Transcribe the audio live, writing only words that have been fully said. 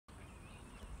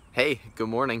Hey, good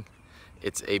morning.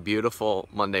 It's a beautiful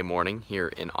Monday morning here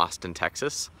in Austin,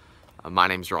 Texas. My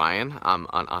name's Ryan. I'm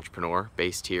an entrepreneur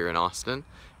based here in Austin,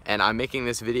 and I'm making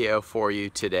this video for you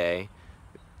today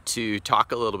to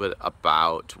talk a little bit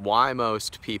about why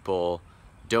most people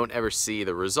don't ever see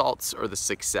the results or the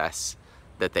success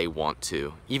that they want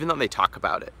to, even though they talk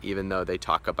about it, even though they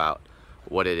talk about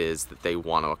what it is that they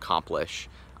want to accomplish.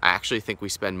 I actually think we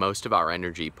spend most of our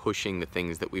energy pushing the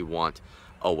things that we want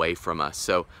away from us.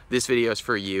 So this video is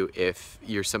for you if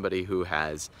you're somebody who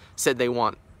has said they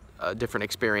want a different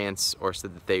experience or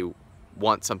said that they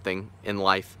want something in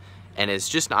life and it's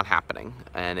just not happening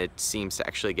and it seems to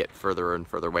actually get further and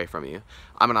further away from you.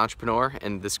 I'm an entrepreneur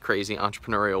in this crazy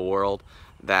entrepreneurial world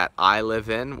that I live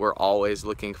in. We're always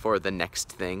looking for the next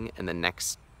thing and the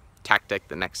next tactic,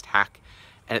 the next hack.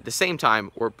 And at the same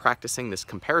time, we're practicing this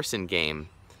comparison game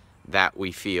that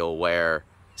we feel where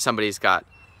somebody's got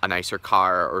a nicer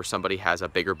car or somebody has a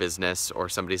bigger business or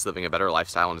somebody's living a better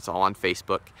lifestyle and it's all on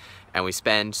Facebook, and we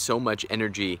spend so much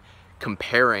energy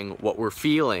comparing what we're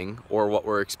feeling or what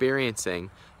we're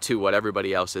experiencing to what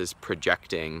everybody else is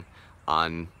projecting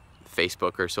on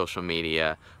Facebook or social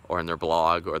media or in their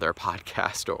blog or their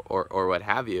podcast or what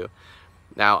have you.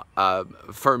 Now,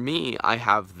 for me, I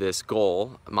have this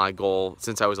goal. My goal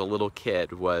since I was a little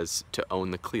kid was to own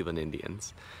the Cleveland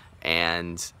Indians,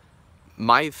 and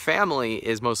my family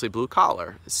is mostly blue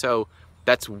collar, so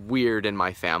that's weird in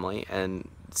my family, and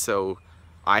so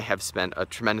I have spent a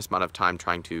tremendous amount of time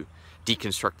trying to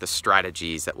deconstruct the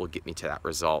strategies that will get me to that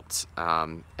result.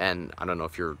 And I don't know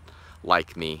if you're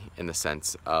like me in the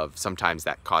sense of sometimes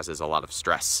that causes a lot of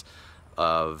stress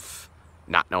of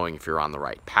not knowing if you're on the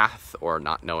right path or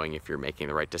not knowing if you're making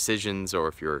the right decisions or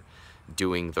if you're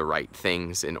doing the right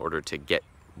things in order to get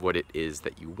what it is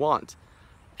that you want.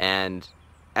 And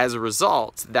as a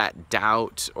result, that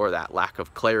doubt or that lack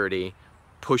of clarity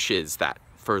pushes that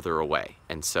further away.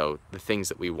 And so the things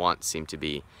that we want seem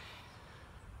to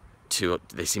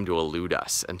elude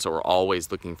us. And so we're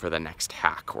always looking for the next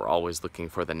hack. We're always looking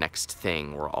for the next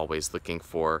thing. We're always looking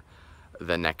for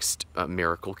the next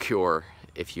miracle cure,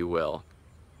 if you will.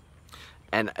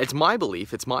 And it's my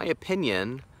belief, it's my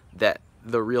opinion that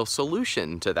the real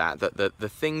solution to that, the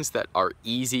things that are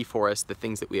easy for us, the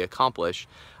things that we accomplish,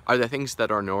 are the things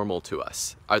that are normal to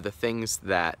us, are the things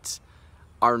that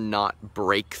are not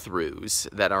breakthroughs,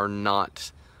 that are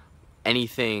not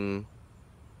anything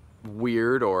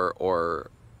weird or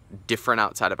different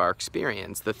outside of our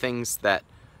experience. The things that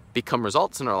become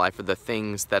results in our life are the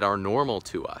things that are normal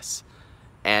to us.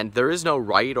 And there is no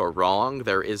right or wrong,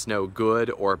 there is no good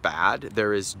or bad,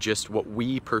 there is just what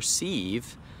we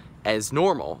perceive as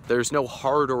normal. There's no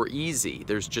hard or easy,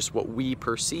 there's just what we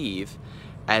perceive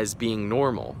as being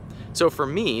normal. So for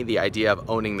me, the idea of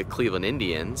owning the Cleveland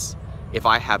Indians, if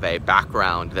I have a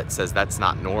background that says that's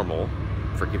not normal,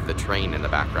 forgive the train in the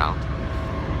background,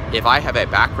 if I have a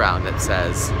background that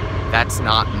says that's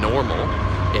not normal,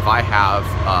 if I have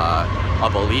a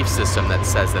belief system that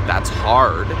says that that's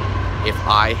hard, if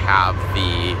I have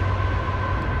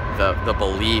the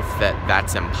belief that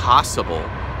that's impossible,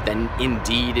 then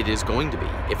indeed it is going to be.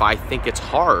 If I think it's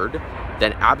hard,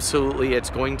 then absolutely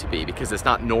it's going to be, because it's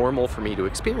not normal for me to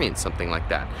experience something like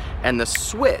that. And the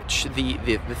switch,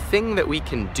 the thing that we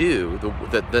can do,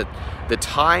 the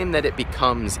time that it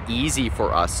becomes easy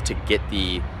for us to get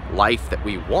the life that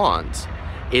we want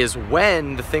is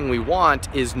when the thing we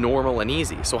want is normal and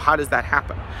easy. So how does that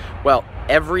happen? Well,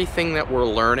 everything that we're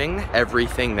learning,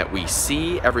 everything that we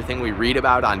see, everything we read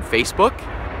about on Facebook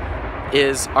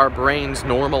is our brains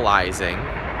normalizing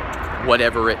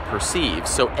whatever it perceives.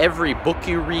 So every book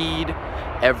you read,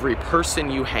 every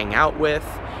person you hang out with,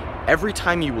 every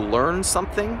time you learn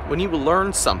something, when you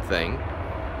learn something,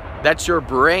 that's your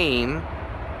brain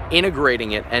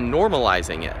integrating it and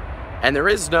normalizing it. And there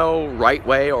is no right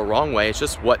way or wrong way, it's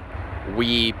just what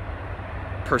we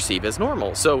perceive as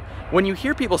normal. So when you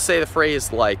hear people say the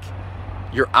phrase like,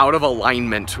 you're out of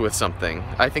alignment with something,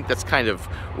 I think that's kind of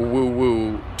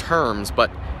woo-woo terms, but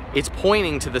it's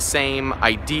pointing to the same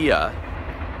idea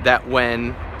that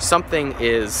when something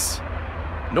is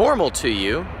normal to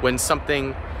you, when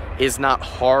something is not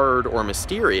hard or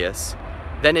mysterious,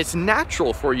 then it's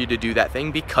natural for you to do that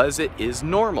thing because it is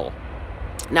normal.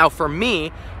 Now for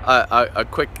me, a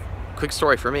quick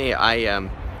story for me,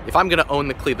 if I'm gonna own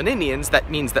the Cleveland Indians,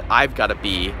 that means that I've gotta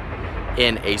be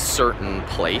in a certain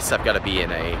place, I've gotta be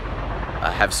in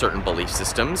have certain belief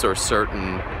systems or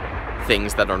certain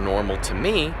things that are normal to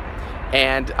me,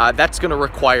 and that's going to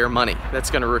require money.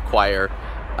 That's going to require,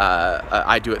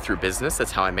 I do it through business.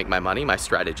 That's how I make my money. My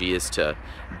strategy is to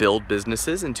build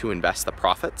businesses and to invest the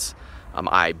profits.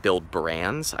 I build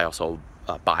brands. I also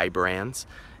buy brands,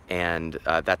 and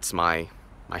that's my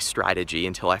strategy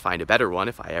until I find a better one,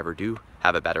 if I ever do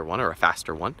have a better one or a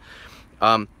faster one.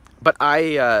 But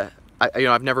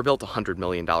I've never built $100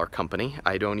 million company.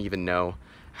 I don't even know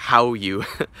how you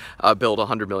build a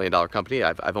 $100 million company.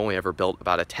 I've only ever built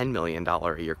about a $10 million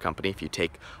a year company. If you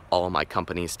take all of my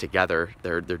companies together,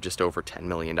 they're just over $10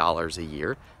 million a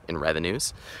year in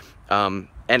revenues.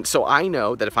 And so I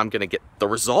know that if I'm going to get the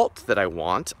result that I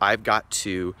want, I've got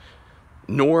to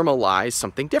normalize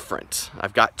something different.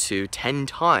 I've got to 10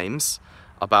 times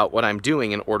about what I'm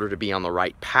doing in order to be on the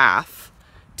right path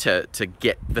to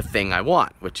get the thing I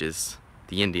want, which is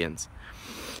the Indians.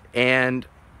 And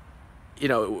you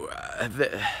know,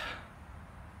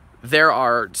 there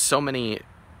are so many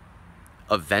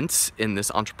events in this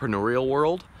entrepreneurial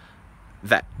world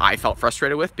that I felt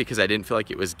frustrated with because I didn't feel like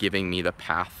it was giving me the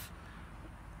path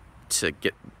to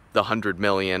get the 100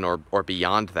 million or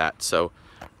beyond that. So,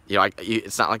 you know,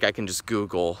 it's not like I can just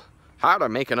Google how to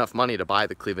make enough money to buy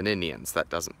the Cleveland Indians. That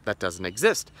doesn't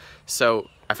exist. So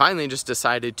I finally just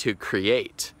decided to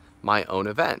create my own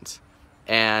event,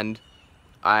 and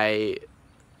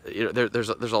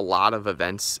there's a lot of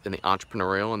events in the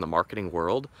entrepreneurial and the marketing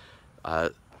world.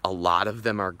 A lot of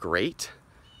them are great.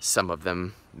 Some of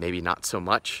them maybe not so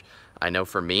much. I know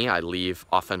for me, I leave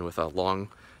often with a long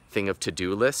thing of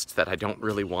to-do lists that I don't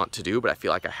really want to do, but I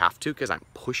feel like I have to because I'm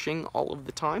pushing all of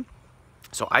the time.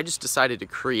 So I just decided to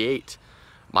create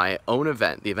my own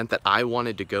event, the event that I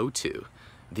wanted to go to,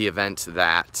 the event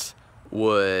that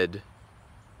would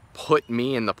put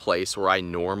me in the place where I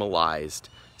normalized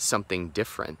something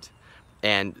different,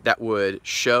 and that would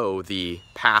show the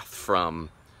path from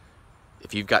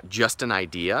if you've got just an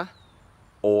idea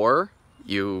or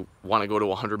you want to go to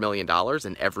 $100 million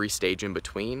and every stage in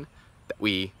between, that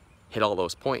we hit all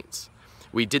those points.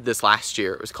 We did this last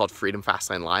year. It was called Freedom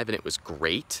Fastlane Live, and it was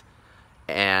great.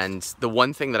 And the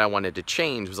one thing that I wanted to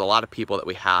change was a lot of people that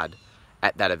we had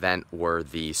at that event were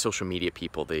the social media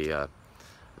people, the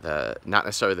not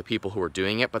necessarily the people who were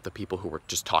doing it, but the people who were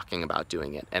just talking about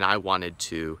doing it. And I wanted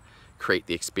to create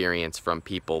the experience from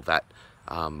people that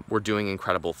were doing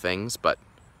incredible things, but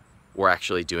were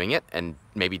actually doing it and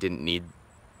maybe didn't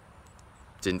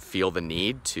feel the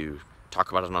need to talk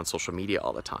about it on social media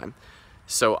all the time.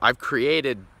 So I've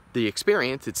created the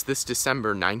experience. It's this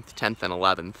December 9th, 10th, and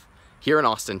 11th here in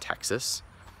Austin, Texas.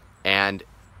 And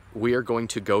we are going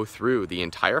to go through the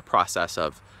entire process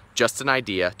of just an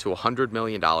idea to $100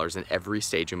 million in every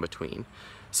stage in between.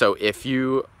 So if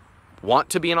you want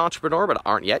to be an entrepreneur but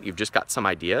aren't yet, you've just got some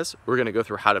ideas, we're going to go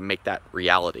through how to make that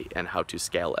reality and how to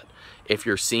scale it. If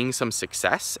you're seeing some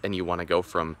success and you want to go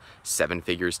from 7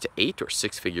 figures to 8 or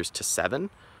 6 figures to 7,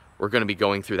 we're going to be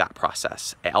going through that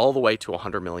process all the way to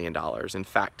 $100 million. In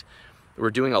fact, we're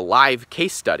doing a live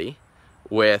case study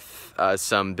with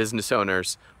some business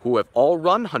owners who have all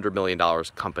run $100 million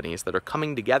companies that are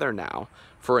coming together now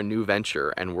for a new venture.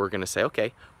 And we're going to say,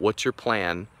 okay, what's your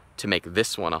plan to make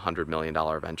this one a $100 million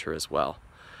venture as well?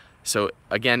 So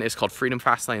again, it's called Freedom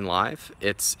Fastlane Live.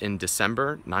 It's in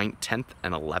December 9th, 10th,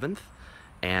 and 11th.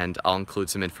 And I'll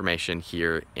include some information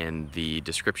here in the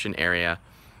description area.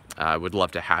 I would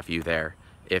love to have you there.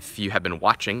 If you have been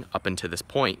watching up until this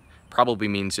point, probably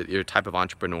means that you're a type of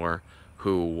entrepreneur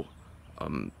who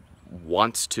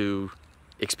wants to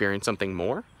experience something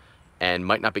more and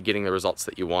might not be getting the results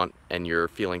that you want, and you're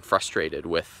feeling frustrated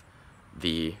with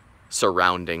the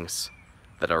surroundings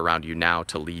that are around you now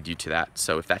to lead you to that.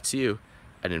 So if that's you,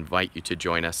 I'd invite you to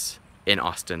join us in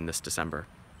Austin this December.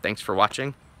 Thanks for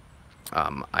watching.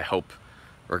 I hope,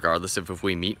 regardless of if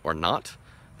we meet or not,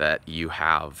 that you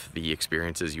have the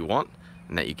experiences you want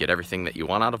and that you get everything that you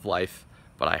want out of life.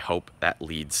 But I hope that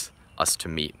leads us to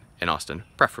meet in Austin,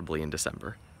 preferably in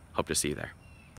December. Hope to see you there.